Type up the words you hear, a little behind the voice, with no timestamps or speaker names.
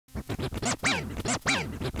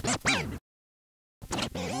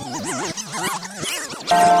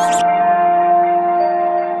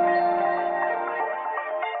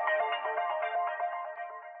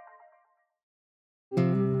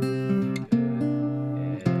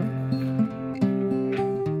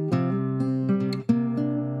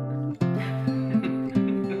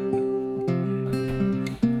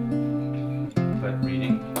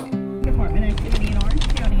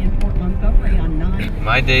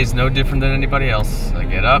My day's no different than anybody else. I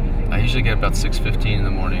get up, I usually get about 6:15 in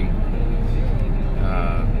the morning,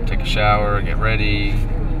 take a shower, get ready,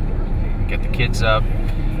 get the kids up,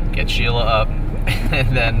 get Sheila up,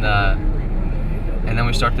 and then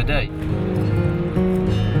we start the day.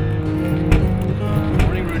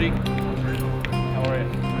 Morning, Rudy. How are you?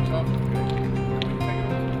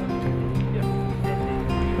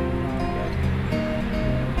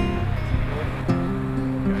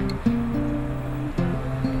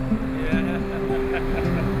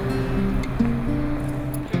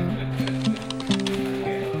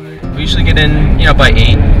 We usually get in, by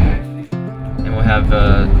 8, and we'll have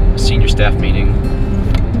a senior staff meeting,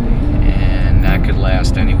 and that could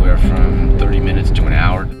last anywhere from 30 minutes to an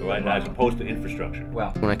hour. Right, as opposed to infrastructure.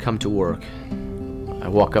 Well, when I come to work, I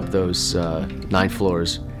walk up those 9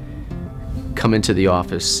 floors, come into the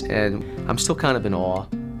office, and I'm still kind of in awe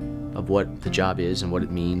of what the job is and what it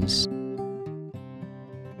means.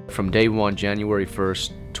 From day one, January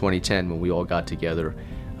 1st, 2010, when we all got together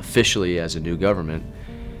officially as a new government,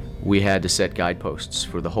 we had to set guideposts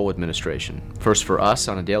for the whole administration. First for us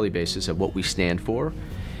on a daily basis of what we stand for,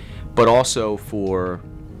 but also for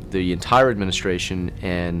the entire administration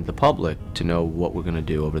and the public to know what we're going to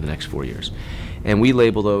do over the next 4 years. And we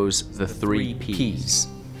label those the 3 Ps.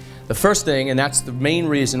 The first thing, and that's the main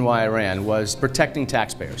reason why I ran, was protecting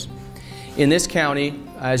taxpayers. In this county,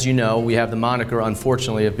 as you know, we have the moniker,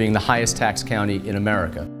 unfortunately, of being the highest tax county in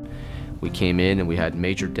America. We came in and we had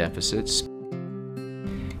major deficits.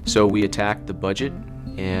 So we attacked the budget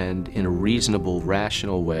and in a reasonable,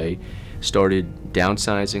 rational way started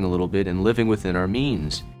downsizing a little bit and living within our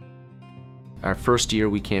means. Our first year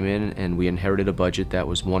we came in and we inherited a budget that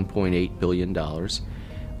was $1.8 billion.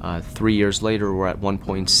 3 years later we're at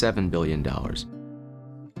 $1.7 billion.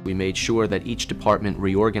 We made sure that each department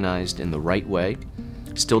reorganized in the right way,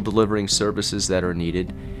 still delivering services that are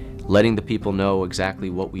needed, letting the people know exactly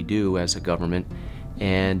what we do as a government,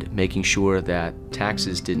 and making sure that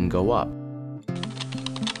taxes didn't go up.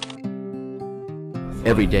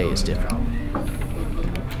 Every day is different.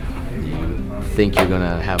 You think you're going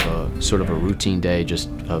to have a sort of a routine day just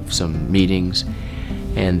of some meetings,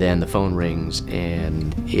 and then the phone rings,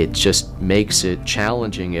 and it just makes it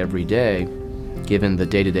challenging every day given the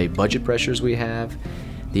day-to-day budget pressures we have,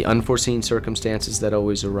 the unforeseen circumstances that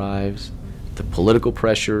always arise, the political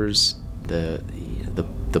pressures, the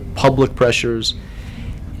public pressures,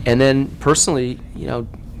 and then personally,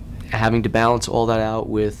 having to balance all that out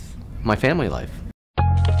with my family life. A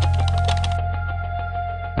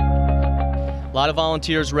lot of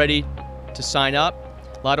volunteers ready to sign up,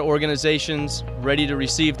 a lot of organizations ready to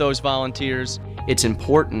receive those volunteers. It's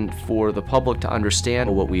important for the public to understand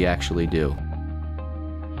what we actually do.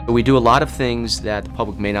 We do a lot of things that the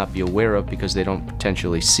public may not be aware of because they don't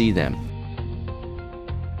potentially see them.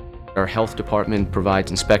 Our health department provides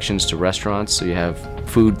inspections to restaurants so you have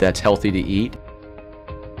food that's healthy to eat.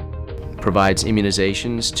 Provides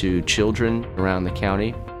immunizations to children around the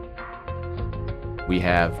county. We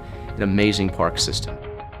have an amazing park system.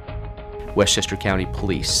 Westchester County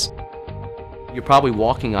Police. You're probably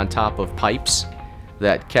walking on top of pipes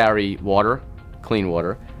that carry water, clean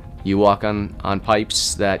water. You walk on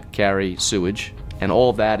pipes that carry sewage, and all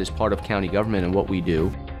of that is part of county government and what we do.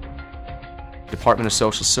 Department of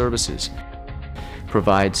Social Services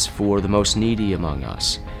provides for the most needy among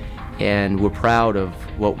us, and we're proud of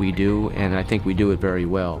what we do, and I think we do it very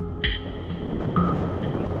well.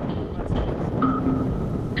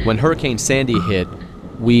 When Hurricane Sandy hit,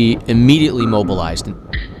 we immediately mobilized.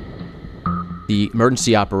 The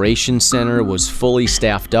Emergency Operations Center was fully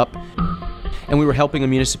staffed up, and we were helping the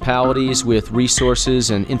municipalities with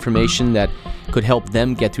resources and information that could help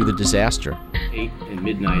them get through the disaster. 8 and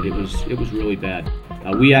midnight, it was really bad.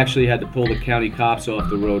 We actually had to pull the county cops off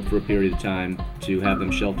the road for a period of time to have them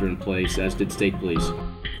shelter in place, as did state police.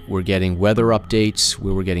 We're getting weather updates,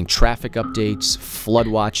 we were getting traffic updates, flood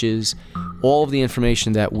watches, all of the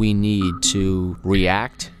information that we need to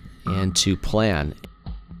react and to plan.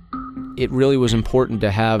 It really was important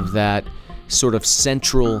to have that sort of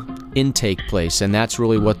central intake place, and that's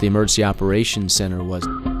really what the Emergency Operations Center was.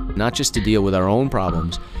 Not just to deal with our own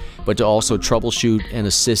problems, but to also troubleshoot and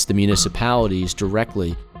assist the municipalities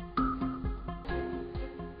directly.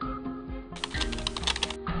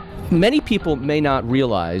 Many people may not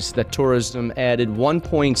realize that tourism added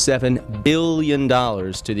 $1.7 billion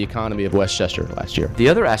to the economy of Westchester last year. The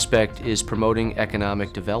other aspect is promoting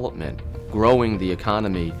economic development, growing the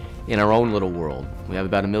economy in our own little world. We have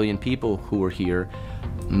about 1 million people who are here,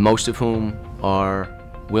 most of whom are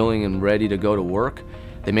willing and ready to go to work.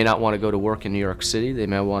 They may not want to go to work in New York City. They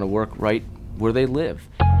may want to work right where they live.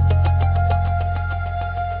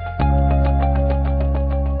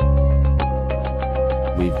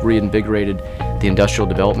 We've reinvigorated the Industrial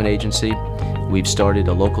Development Agency. We've started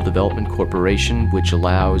a local development corporation which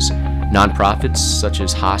allows nonprofits such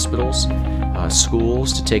as hospitals,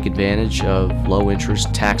 schools to take advantage of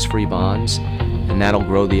low-interest tax-free bonds, and that'll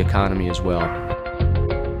grow the economy as well.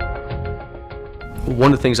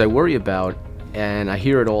 One of the things I worry about, and I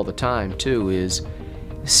hear it all the time too, is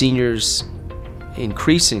seniors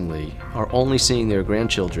increasingly are only seeing their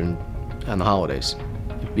grandchildren on the holidays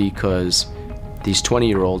because these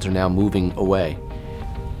 20-year-olds are now moving away,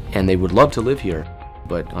 and they would love to live here,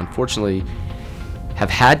 but unfortunately have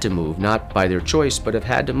had to move, not by their choice, but have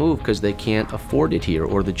had to move because they can't afford it here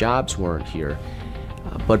or the jobs weren't here.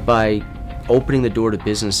 But by opening the door to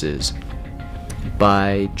businesses,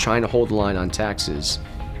 by trying to hold the line on taxes,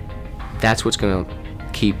 that's what's going to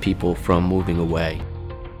keep people from moving away.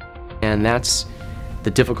 And that's the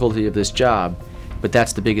difficulty of this job. But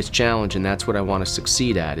that's the biggest challenge, and that's what I want to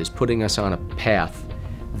succeed at, is putting us on a path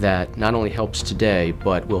that not only helps today,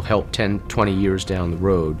 but will help 10, 20 years down the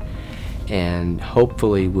road. And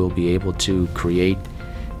hopefully we'll be able to create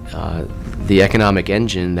the economic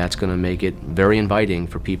engine that's going to make it very inviting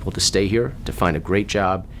for people to stay here, to find a great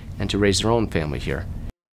job, and to raise their own family here.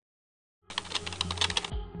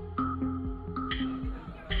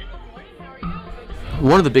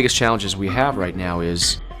 One of the biggest challenges we have right now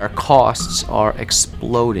is our costs are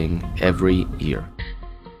exploding every year.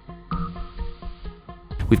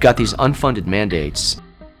 We've got these unfunded mandates,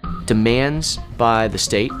 demands by the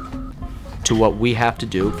state to what we have to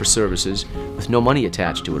do for services with no money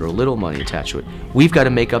attached to it or little money attached to it. We've got to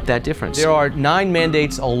make up that difference. There are 9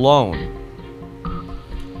 mandates alone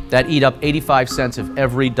that eat up 85 cents of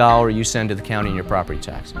every dollar you send to the county in your property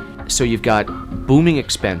tax. So you've got booming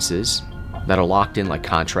expenses that are locked in, like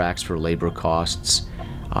contracts for labor costs.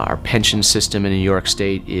 Our pension system in New York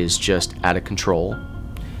State is just out of control,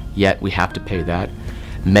 yet we have to pay that.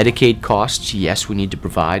 Medicaid costs, yes, we need to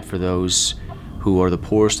provide for those who are the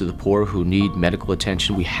poorest of the poor who need medical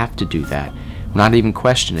attention. We have to do that. We're not even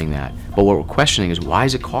questioning that. But what we're questioning is, why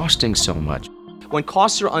is it costing so much? When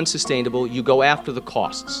costs are unsustainable, you go after the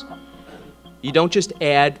costs. You don't just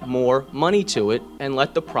add more money to it and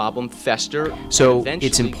let the problem fester. So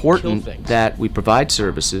it's important that we provide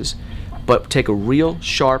services, but take a real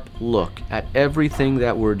sharp look at everything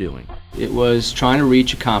that we're doing. It was trying to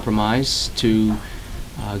reach a compromise to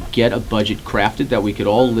get a budget crafted that we could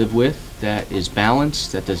all live with, that is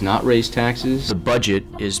balanced, that does not raise taxes. The budget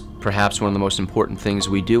is perhaps one of the most important things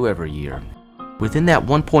we do every year. Within that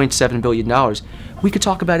 $1.7 billion, we could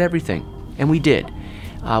talk about everything, and we did.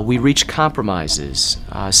 We reached compromises.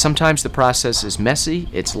 Sometimes the process is messy,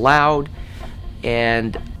 it's loud,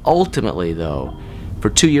 and ultimately, though, for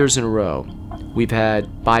 2 years in a row, we've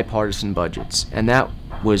had bipartisan budgets, and that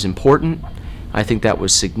was important. I think that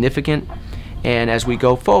was significant. And as we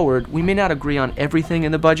go forward, we may not agree on everything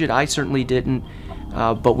in the budget. I certainly didn't,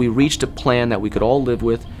 but we reached a plan that we could all live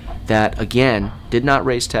with that, again, did not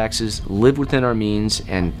raise taxes, lived within our means,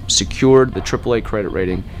 and secured the AAA credit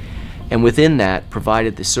rating. And within that,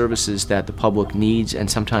 provided the services that the public needs and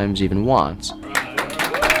sometimes even wants.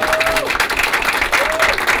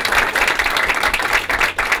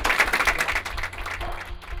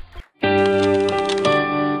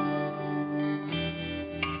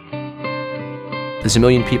 There's 1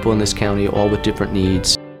 million people in this county, all with different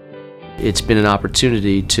needs. It's been an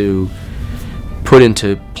opportunity to put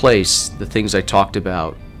into place the things I talked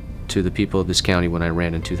about to the people of this county when I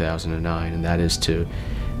ran in 2009, and that is to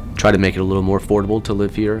try to make it a little more affordable to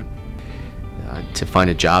live here, to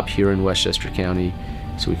find a job here in Westchester County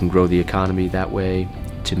so we can grow the economy that way,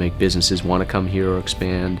 to make businesses want to come here or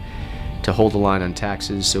expand, to hold the line on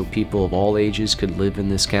taxes so people of all ages could live in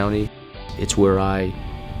this county. It's where I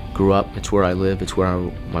grew up, it's where I live, it's where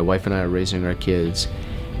my wife and I are raising our kids,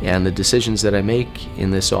 and the decisions that I make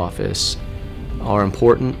in this office are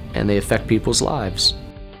important and they affect people's lives.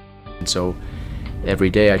 And so every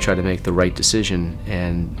day I try to make the right decision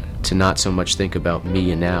and to not so much think about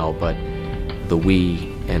me and now, but the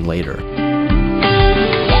we and later.